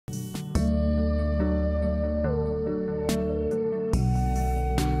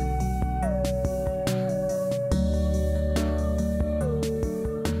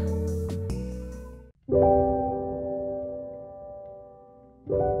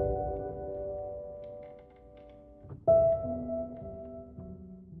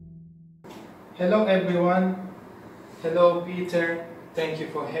Hello everyone. Hello Peter. Thank you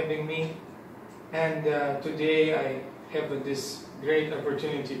for having me. And today I have this great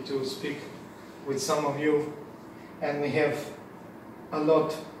opportunity to speak with some of you. And we have a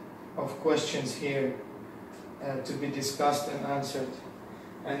lot of questions here to be discussed and answered.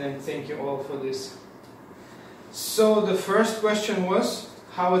 And then thank you all for this. So the first question was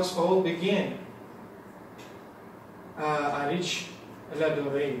how it's all began. Areej Le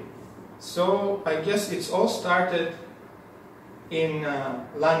Dore. So I guess it's all started in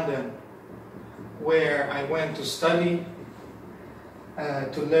London, where I went to study,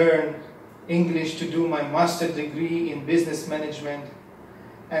 to learn English, to do my master's degree in business management.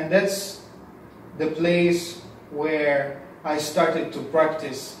 And that's the place where I started to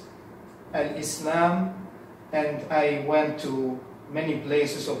practice Islam, and I went to many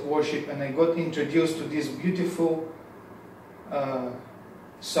places of worship, and I got introduced to this beautiful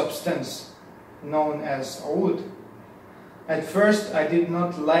substance known as oud. At first I did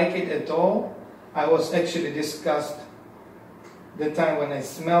not like it at all. I was actually disgusted the time when I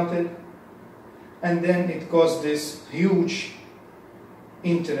smelled it, and then it caused this huge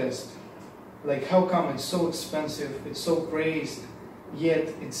interest. Like, how come it's so expensive, it's so praised, yet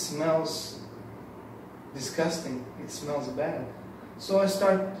it smells disgusting, it smells bad. So I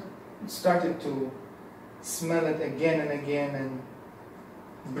started to smell it again and again and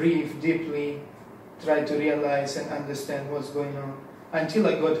breathe deeply, try to realize and understand what's going on, until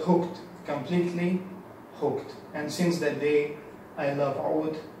I got hooked, completely hooked. And since that day I love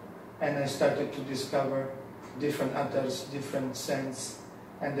oud, and I started to discover different others, different scents,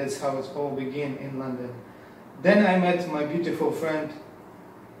 and that's how it all began in London. Then I met my beautiful friend,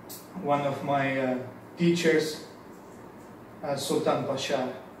 one of my teachers, Sultan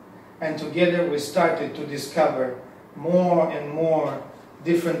Pasha, and together we started to discover more and more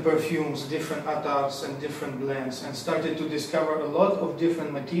different perfumes, different attars and different blends, and started to discover a lot of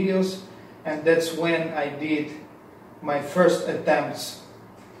different materials. And that's when I did my first attempts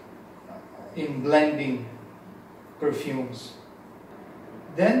in blending perfumes.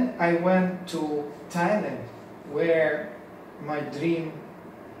 Then I went to Thailand, where my dream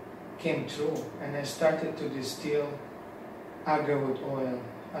came true, and I started to distill agarwood oil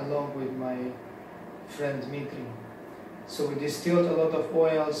along with my friend Dmitry. So we distilled a lot of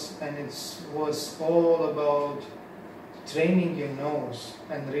oils, and it was all about training your nose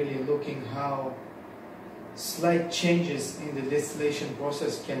and really looking how slight changes in the distillation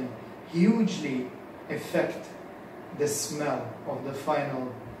process can hugely affect the smell of the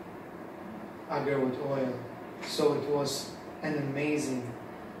final agarwood oil. So it was an amazing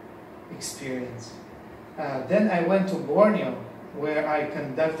experience. Then I went to Borneo, where I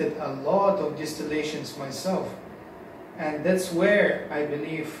conducted a lot of distillations myself. And that's where I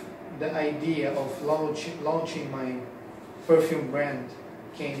believe the idea of launching my perfume brand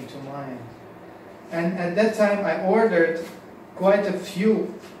came to mind. And at that time I ordered quite a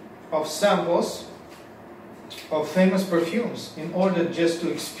few of samples of famous perfumes in order just to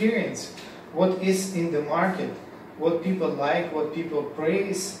experience what is in the market, what people like, what people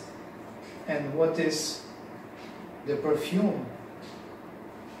praise, and what is the perfume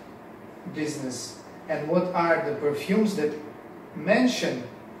business, and what are the perfumes that mention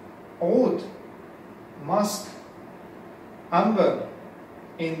oud, musk, amber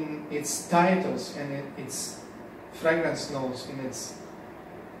in its titles and in its fragrance notes, in its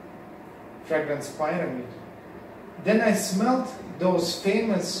fragrance pyramid. Then I smelled those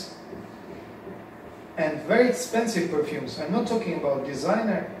famous and very expensive perfumes. I'm not talking about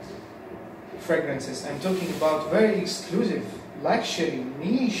designer fragrances, I'm talking about very exclusive, luxury,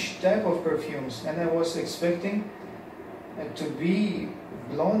 niche type of perfumes, and I was expecting to be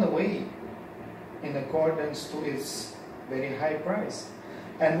blown away in accordance to its very high price.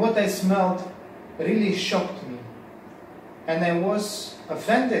 And what I smelled really shocked me, and I was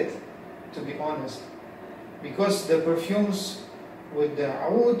offended, to be honest, because the perfumes with the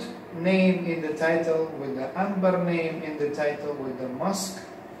oud name in the title, with the amber name in the title, with the musk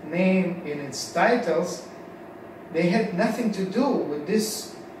name in its titles, they had nothing to do with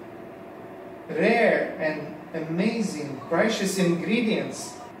this rare and amazing, precious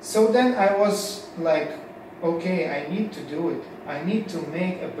ingredients. So then I was like, okay, I need to do it. I need to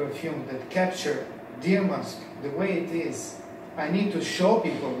make a perfume that captures deer musk the way it is. I need to show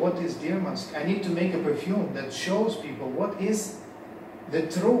people what is deer musk. I need to make a perfume that shows people what is the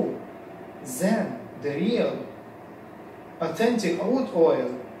true Zen, the real, authentic oud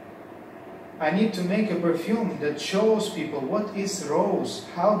oil. I need to make a perfume that shows people what is rose,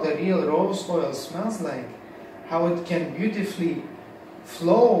 how the real rose oil smells like, how it can beautifully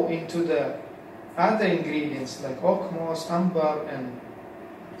flow into the other ingredients like oak moss, amber and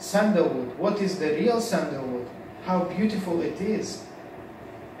sandalwood. What is the real sandalwood? How beautiful it is.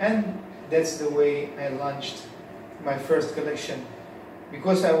 And that's the way I launched my first collection,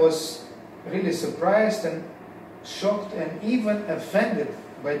 because I was really surprised and shocked and even offended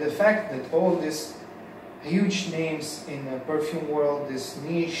by the fact that all these huge names in the perfume world, these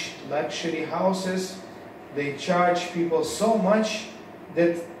niche luxury houses, they charge people so much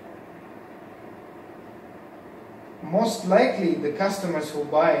that most likely the customers who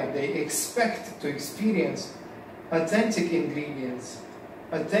buy it, they expect to experience authentic ingredients,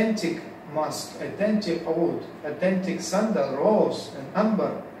 authentic musk, authentic oud, authentic sandal, rose and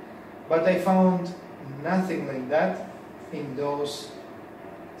amber. But I found nothing like that in those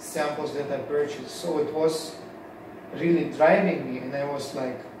samples that I purchased. So it was really driving me, and I was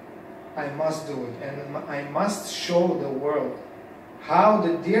like, I must do it, and I must show the world how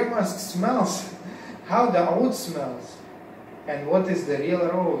the deer musk smells, how the oud smells, and what is the real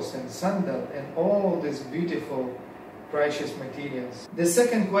rose and sandal and all these beautiful precious materials. The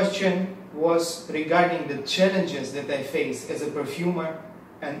second question was regarding the challenges that I face as a perfumer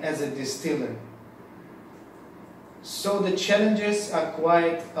and as a distiller. So the challenges are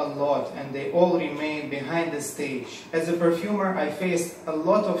quite a lot, and they all remain behind the stage. As a perfumer, I faced a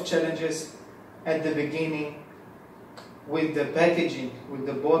lot of challenges at the beginning with the packaging, with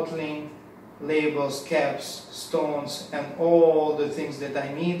the bottling, labels, caps, stones, and all the things that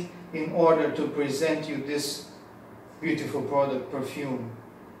I need in order to present you this beautiful product, perfume.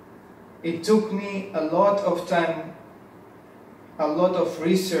 It took me a lot of time, a lot of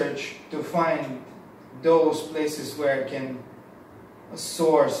research to find those places where I can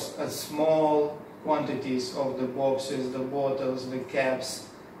source a small quantities of the boxes, the bottles, the caps,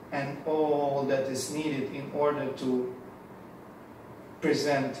 and all that is needed in order to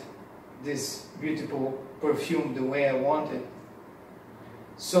present this beautiful perfume the way I want it.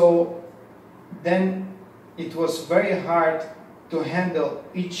 So then it was very hard to handle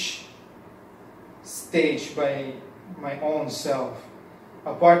each stage by my own self.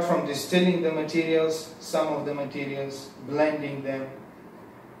 Apart from distilling the materials, some of the materials, blending them,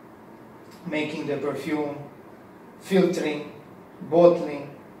 making the perfume, filtering,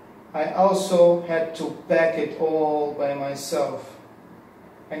 bottling, I also had to pack it all by myself.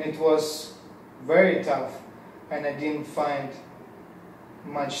 And it was very tough, and I didn't find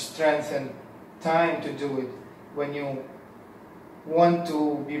much strength and time to do it. When you want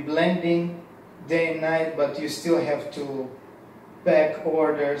to be blending day and night, but you still have to pack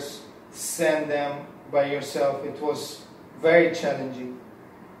orders, send them by yourself, it was very challenging.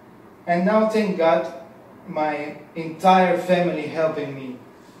 And now, thank God, my entire family helping me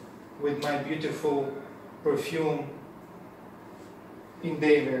with my beautiful perfume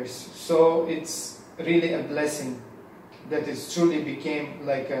endeavors. So it's really a blessing that it truly became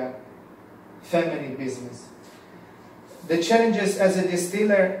like a family business. The challenges as a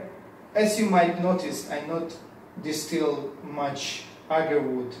distiller, as you might notice, I not distill much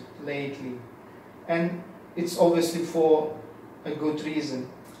agarwood lately, and it's obviously for a good reason.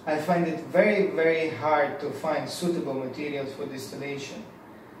 I find it very hard to find suitable materials for distillation,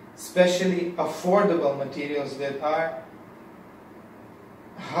 especially affordable materials that are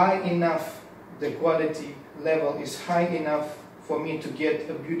high enough, the quality level is high enough for me to get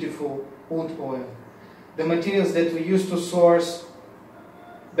a beautiful oud oil. The materials that we used to source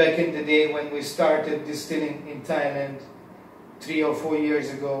back in the day when we started distilling in Thailand 3 or 4 years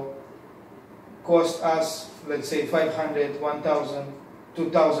ago cost us, let's say, $500, $1,000,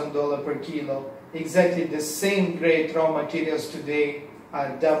 $2,000 per kilo. Exactly the same grade raw materials today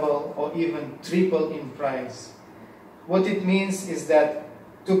are double or even triple in price. What it means is that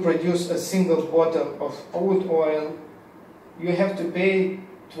to produce a single bottle of oud oil, you have to pay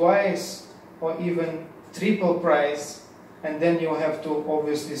twice or even triple price, and then you have to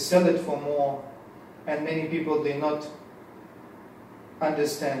obviously sell it for more. And many people, they not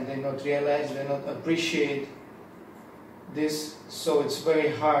understand, they not realize, they not appreciate this. So it's very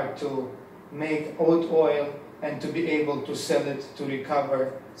hard to make oud oil and to be able to sell it to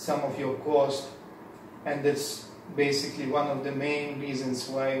recover some of your cost. And that's basically one of the main reasons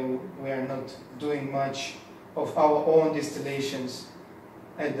why we are not doing much of our own distillations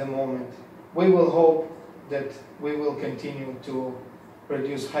at the moment. We will hope that we will continue to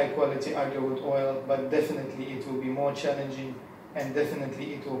produce high quality agarwood oil, but definitely it will be more challenging and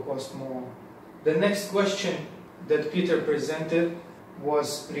definitely it will cost more. The next question that Peter presented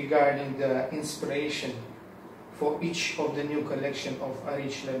was regarding the inspiration for each of the new collection of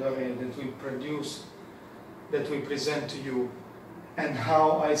Areej Le Dore that we produce, that we present to you. and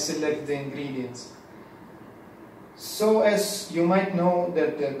how I select the ingredients. So as you might know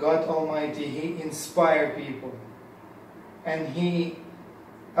that the God Almighty, He inspires people, and He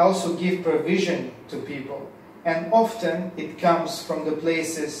also gives provision to people, and often it comes from the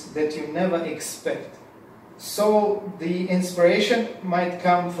places that you never expect. So the inspiration might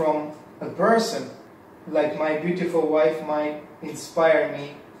come from a person, like my beautiful wife might inspire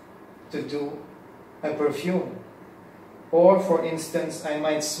me to do a perfume. Or for instance, I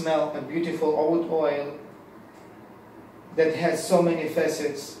might smell a beautiful oud oil that has so many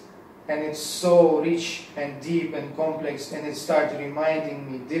facets, and it's so rich and deep and complex, and it starts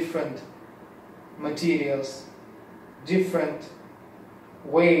reminding me different materials, different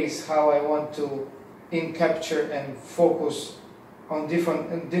ways how I want to capture and focus on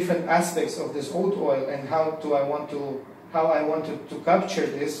different aspects of this oud oil, and how I wanted to capture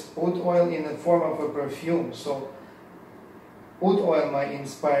this oud oil in the form of a perfume. So oud oil might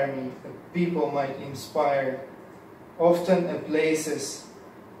inspire me, people might inspire, often places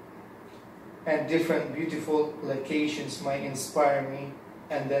and different beautiful locations might inspire me,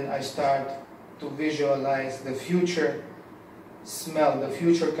 and then I start to visualize the future smell, the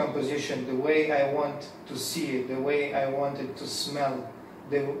future composition, the way I want to see it, the way I want it to smell,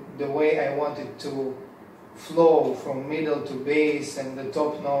 the way I want it to flow from middle to base and the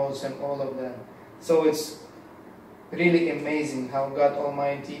top notes and all of that. So it's really amazing how God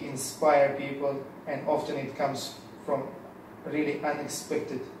Almighty inspires people, and often it comes from really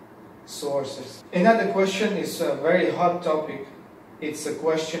unexpected sources. Another question is a very hot topic. It's a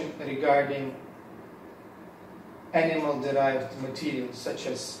question regarding animal-derived materials such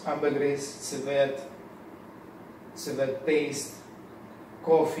as ambergris, civet paste,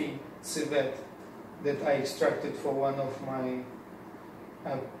 coffee, civet that I extracted for one of my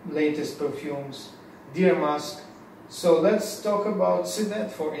latest perfumes, deer musk. So let's talk about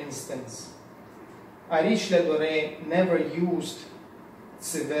civet, for instance. Areej Le Dore never used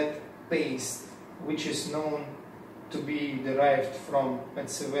civet paste, which is known to be derived from a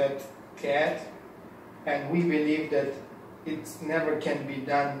civet cat, and we believe that it never can be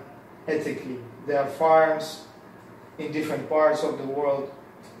done ethically. There are farms in different parts of the world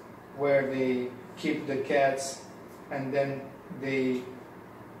where they keep the cats, and then they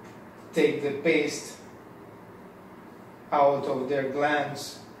take the paste out of their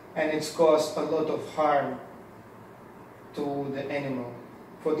glands, and it's caused a lot of harm to the animal.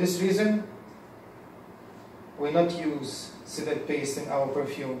 For this reason, we not use civet paste in our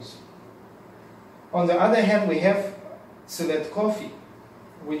perfumes. On the other hand, we have civet coffee,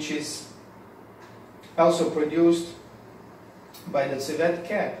 which is also produced by the civet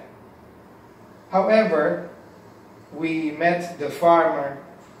cat. However, we met the farmer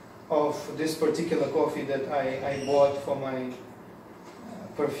of this particular coffee that I bought for my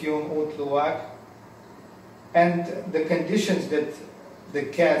perfume Oud Luwak, and the conditions that the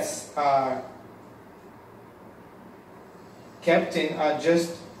cats are kept in are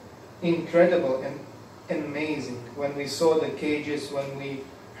just incredible and amazing. When we saw the cages, when we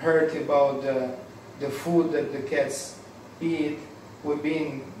heard about the food that the cats eat, we're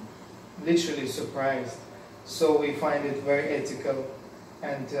being literally surprised. So we find it very ethical,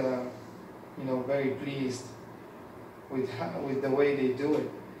 and very pleased with the way they do it.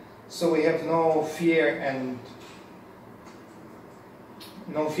 So we have no fear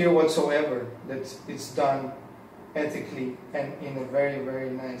whatsoever that it's done ethically and in a very,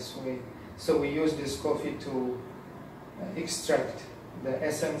 very nice way. So we use this coffee to extract the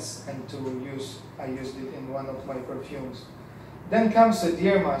essence, and I used it in one of my perfumes. Then comes the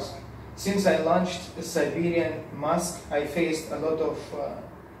deer musk. Since I launched the Siberian musk, I faced a lot of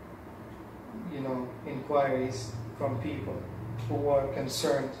inquiries from people who were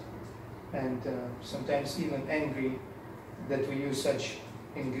concerned and sometimes even angry that we use such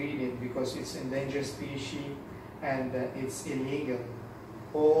ingredient, because it's endangered species and it's illegal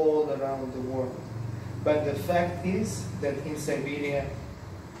all around the world. But the fact is that in Siberia,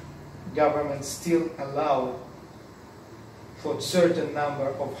 government still allow for a certain number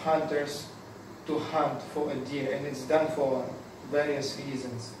of hunters to hunt for a deer, and it's done for various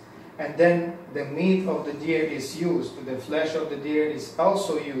reasons. And then the meat of the deer is used, the flesh of the deer is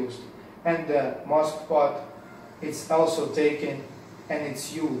also used, and the musk pot, it's also taken and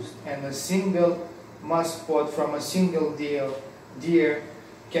it's used. And a single musk pot from a single deer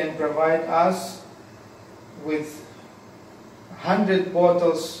can provide us with 100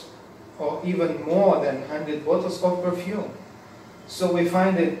 bottles or even more than 100 bottles of perfume. So we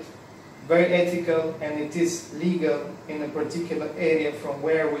find it very ethical, and it is legal in a particular area from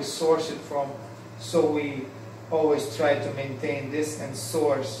where we source it from. So we always try to maintain this and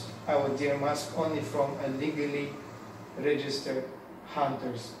source our deer musk only from a legally registered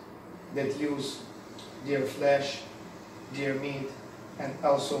hunters that use deer flesh, deer meat, and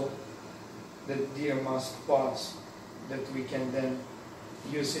also the deer musk pods that we can then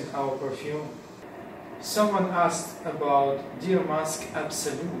use in our perfume. Someone asked about deer musk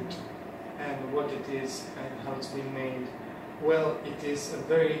absolute and what it is and how it's been made. Well, it is a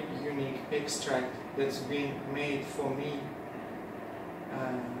very unique extract that's been made for me,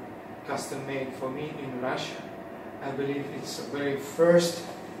 custom made for me in Russia. I believe it's the very first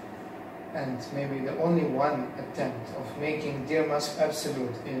and maybe the only one attempt of making deer musk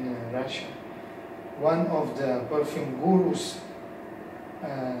absolute in Russia. One of the perfume gurus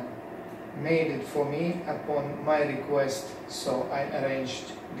made it for me upon my request, so I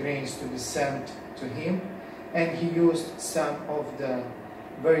arranged grains to be sent to him, and he used some of the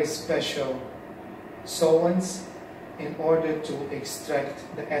very special solvents in order to extract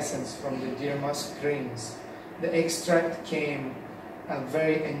the essence from the deer musk grains. The extract came a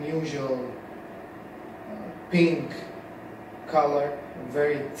very unusual pink color,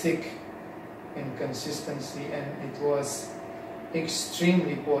 very thick in consistency, and it was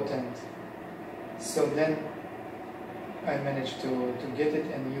extremely potent. So then I managed to get it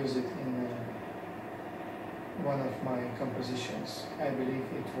and use it in one of my compositions. I believe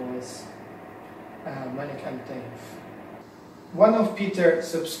it was Manik Al-Taif. One of Peter's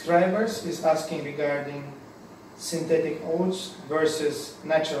subscribers is asking regarding synthetic oats versus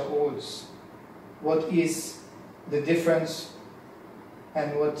natural oats. What is the difference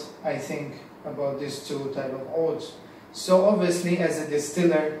and what I think about these two types of oats? So obviously, as a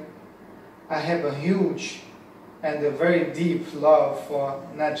distiller, I have a huge and a very deep love for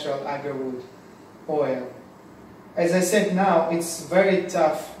natural agarwood oil. As I said now, it's very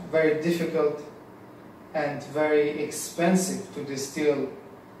tough, very difficult, and very expensive to distill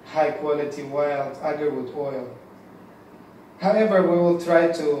high quality wild agarwood oil. However, we will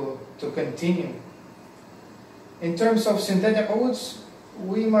try to continue. In terms of synthetic oats,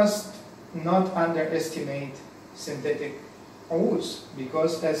 we must not underestimate synthetic oats,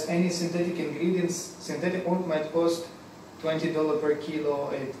 because as any synthetic ingredients, synthetic oat might cost $20 per kilo,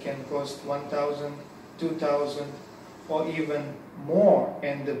 it can cost $1,000, $2,000, or even more,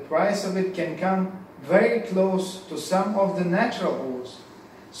 and the price of it can come very close to some of the natural oats.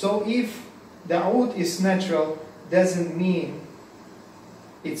 So if the oat is natural, doesn't mean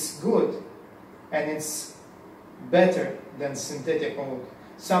it's good and it's better than synthetic oat.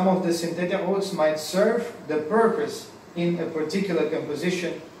 Some of the synthetic oats might serve the purpose in a particular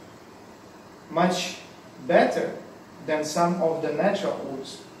composition much better than some of the natural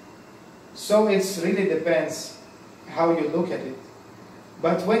oats. So it really depends how you look at it.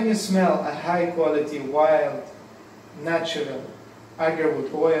 But when you smell a high quality wild natural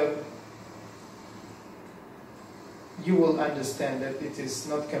agarwood oil, you will understand that it is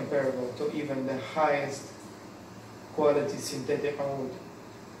not comparable to even the highest quality synthetic oat.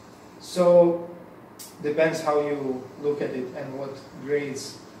 So depends how you look at it and what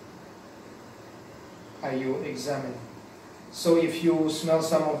grades are you examining. So if you smell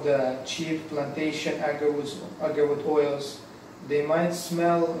some of the cheap plantation agarwood oils, they might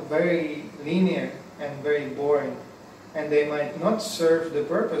smell very linear and very boring, and they might not serve the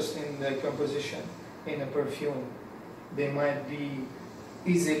purpose in the composition in a perfume. They might be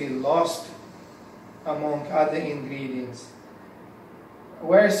easily lost among other ingredients.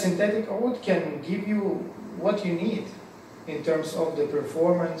 Whereas synthetic oat can give you what you need in terms of the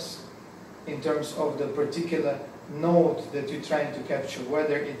performance, in terms of the particular note that you're trying to capture,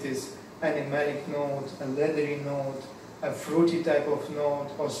 whether it is an animalic note, a leathery note, a fruity type of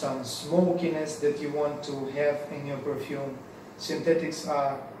note, or some smokiness that you want to have in your perfume. Synthetics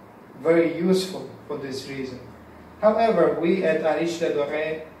are very useful for this reason. However, we at Areej Le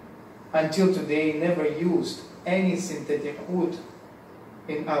Dore until today never used any synthetic oud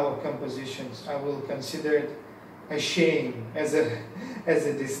in our compositions. I will consider it a shame as a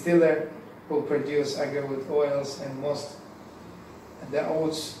distiller who produce agarwood oils, and most the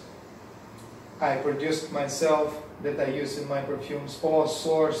oats I produced myself that I use in my perfumes, all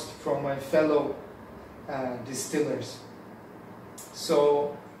sourced from my fellow distillers.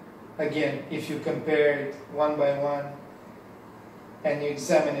 So again, if you compare it one by one and you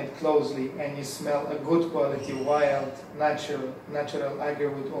examine it closely and you smell a good quality wild natural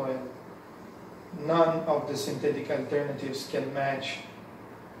agarwood oil, none of the synthetic alternatives can match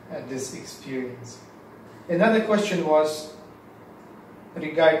this experience. Another question was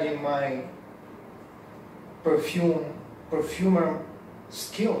regarding my Perfumer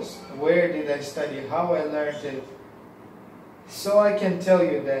skills. Where did I study? How I learned it? So I can tell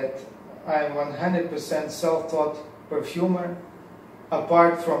you that I'm 100% self-taught perfumer,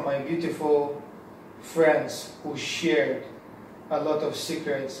 apart from my beautiful friends who shared a lot of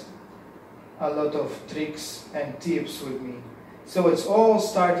secrets, a lot of tricks and tips with me. So it's all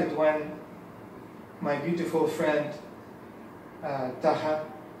started when my beautiful friend Taha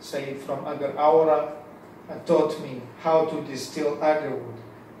Said from Agar Aura taught me how to distill agarwood,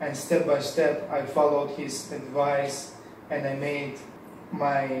 and step by step I followed his advice, and I made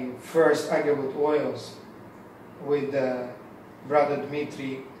my first agarwood oils with brother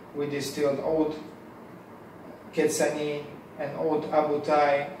Dmitry. We distilled oud Ketsani and oud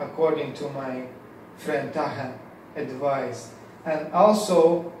Abutai according to my friend Taha advice. And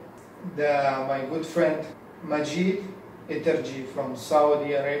also my good friend Majid Eterji from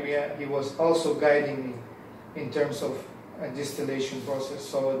Saudi Arabia, he was also guiding me in terms of a distillation process.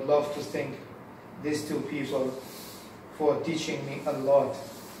 So I'd love to thank these two people for teaching me a lot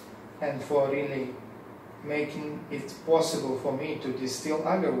and for really making it possible for me to distill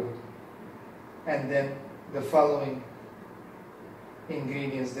agarwood. And then the following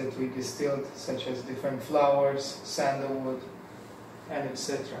ingredients that we distilled, such as different flowers, sandalwood, and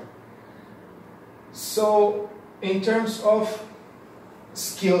etc. So in terms of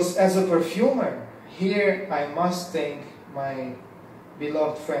skills as a perfumer, here I must thank my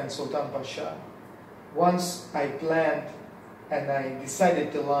beloved friend Sultan Pasha. Once I planned and I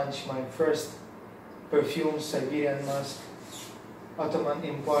decided to launch my first perfume, Siberian Musk, Ottoman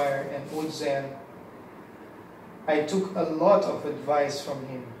Empire, and Udzen, I took a lot of advice from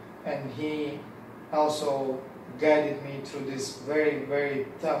him, and he also guided me through this very, very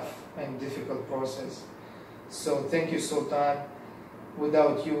tough and difficult process. So thank you, Sultan.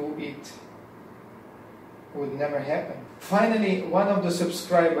 Without you, it would never happen. Finally, one of the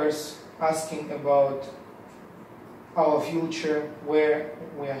subscribers asking about our future, where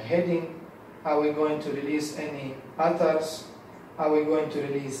we are heading. Are we going to release any attars? Are we going to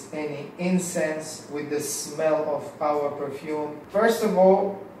release any incense with the smell of our perfume? First of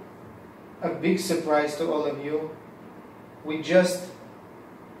all, a big surprise to all of you. We just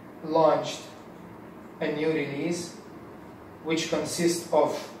launched a new release which consists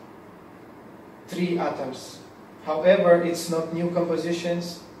of 3 attars. However, it's not new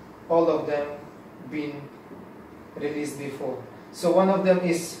compositions, all of them been released before. So one of them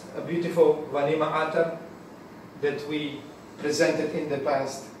is a beautiful Valima attar that we presented in the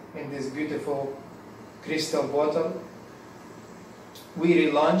past in this beautiful crystal bottle. We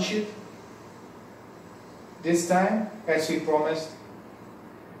relaunch it this time as we promised,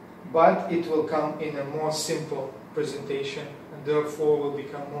 but it will come in a more simple presentation and therefore will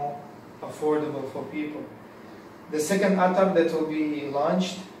become more affordable for people. The second attar that will be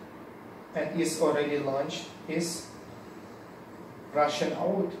launched and is already launched is Russian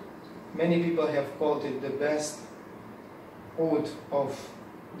oud. Many people have called it the best oud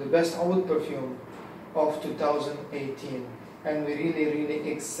perfume of 2018, and we're really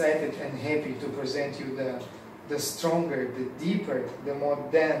excited and happy to present you the stronger, the deeper, the more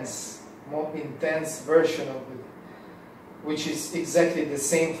dense, more intense version of it, which is exactly the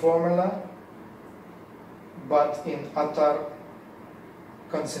same formula but in attar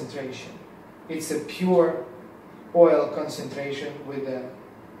concentration. It's a pure oil concentration with the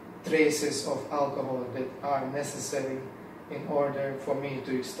traces of alcohol that are necessary in order for me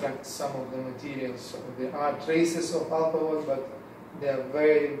to extract some of the materials. So there are traces of alcohol, but they are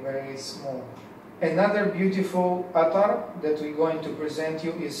very small. Another beautiful attar that we're going to present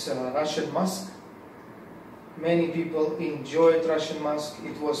you is Russian musk. Many people enjoyed Russian musk.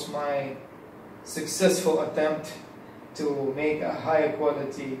 It was my successful attempt to make a higher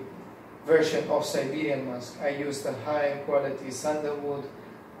quality version of Siberian musk. I used a high quality sandalwood,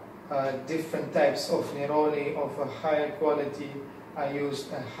 different types of neroli of a higher quality. I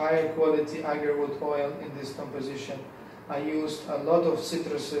used a higher quality agarwood oil in this composition. I used a lot of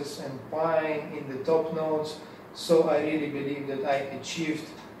citruses and pine in the top notes, so I really believe that I achieved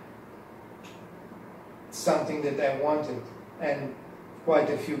something that I wanted, and quite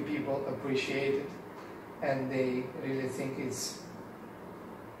a few people appreciate it, and they really think it's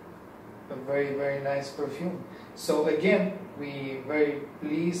a very nice perfume. So again, we very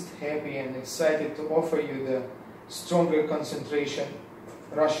pleased, happy and excited to offer you the stronger concentration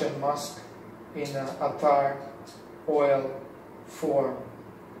Russian musk in an attar oil form.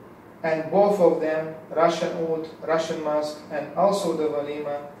 And both of them, Russian oud, Russian musk, and also the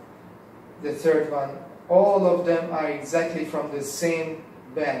Valima, the third one, all of them are exactly from the same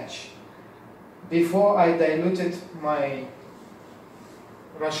batch. Before I diluted my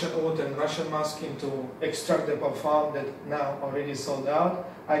Russian oud and Russian musky to extract the parfum that now already sold out,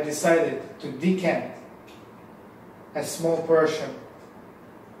 I decided to decant a small portion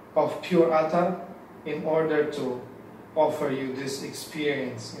of pure attar in order to offer you this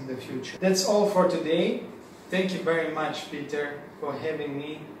experience in the future. That's all for today. Thank you very much, Peter, for having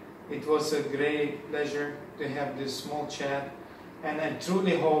me. It was a great pleasure to have this small chat, and I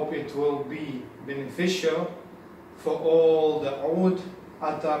truly hope it will be beneficial for all the oud,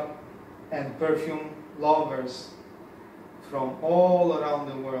 attar, and perfume lovers from all around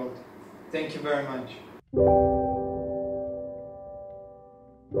the world. Thank you very much.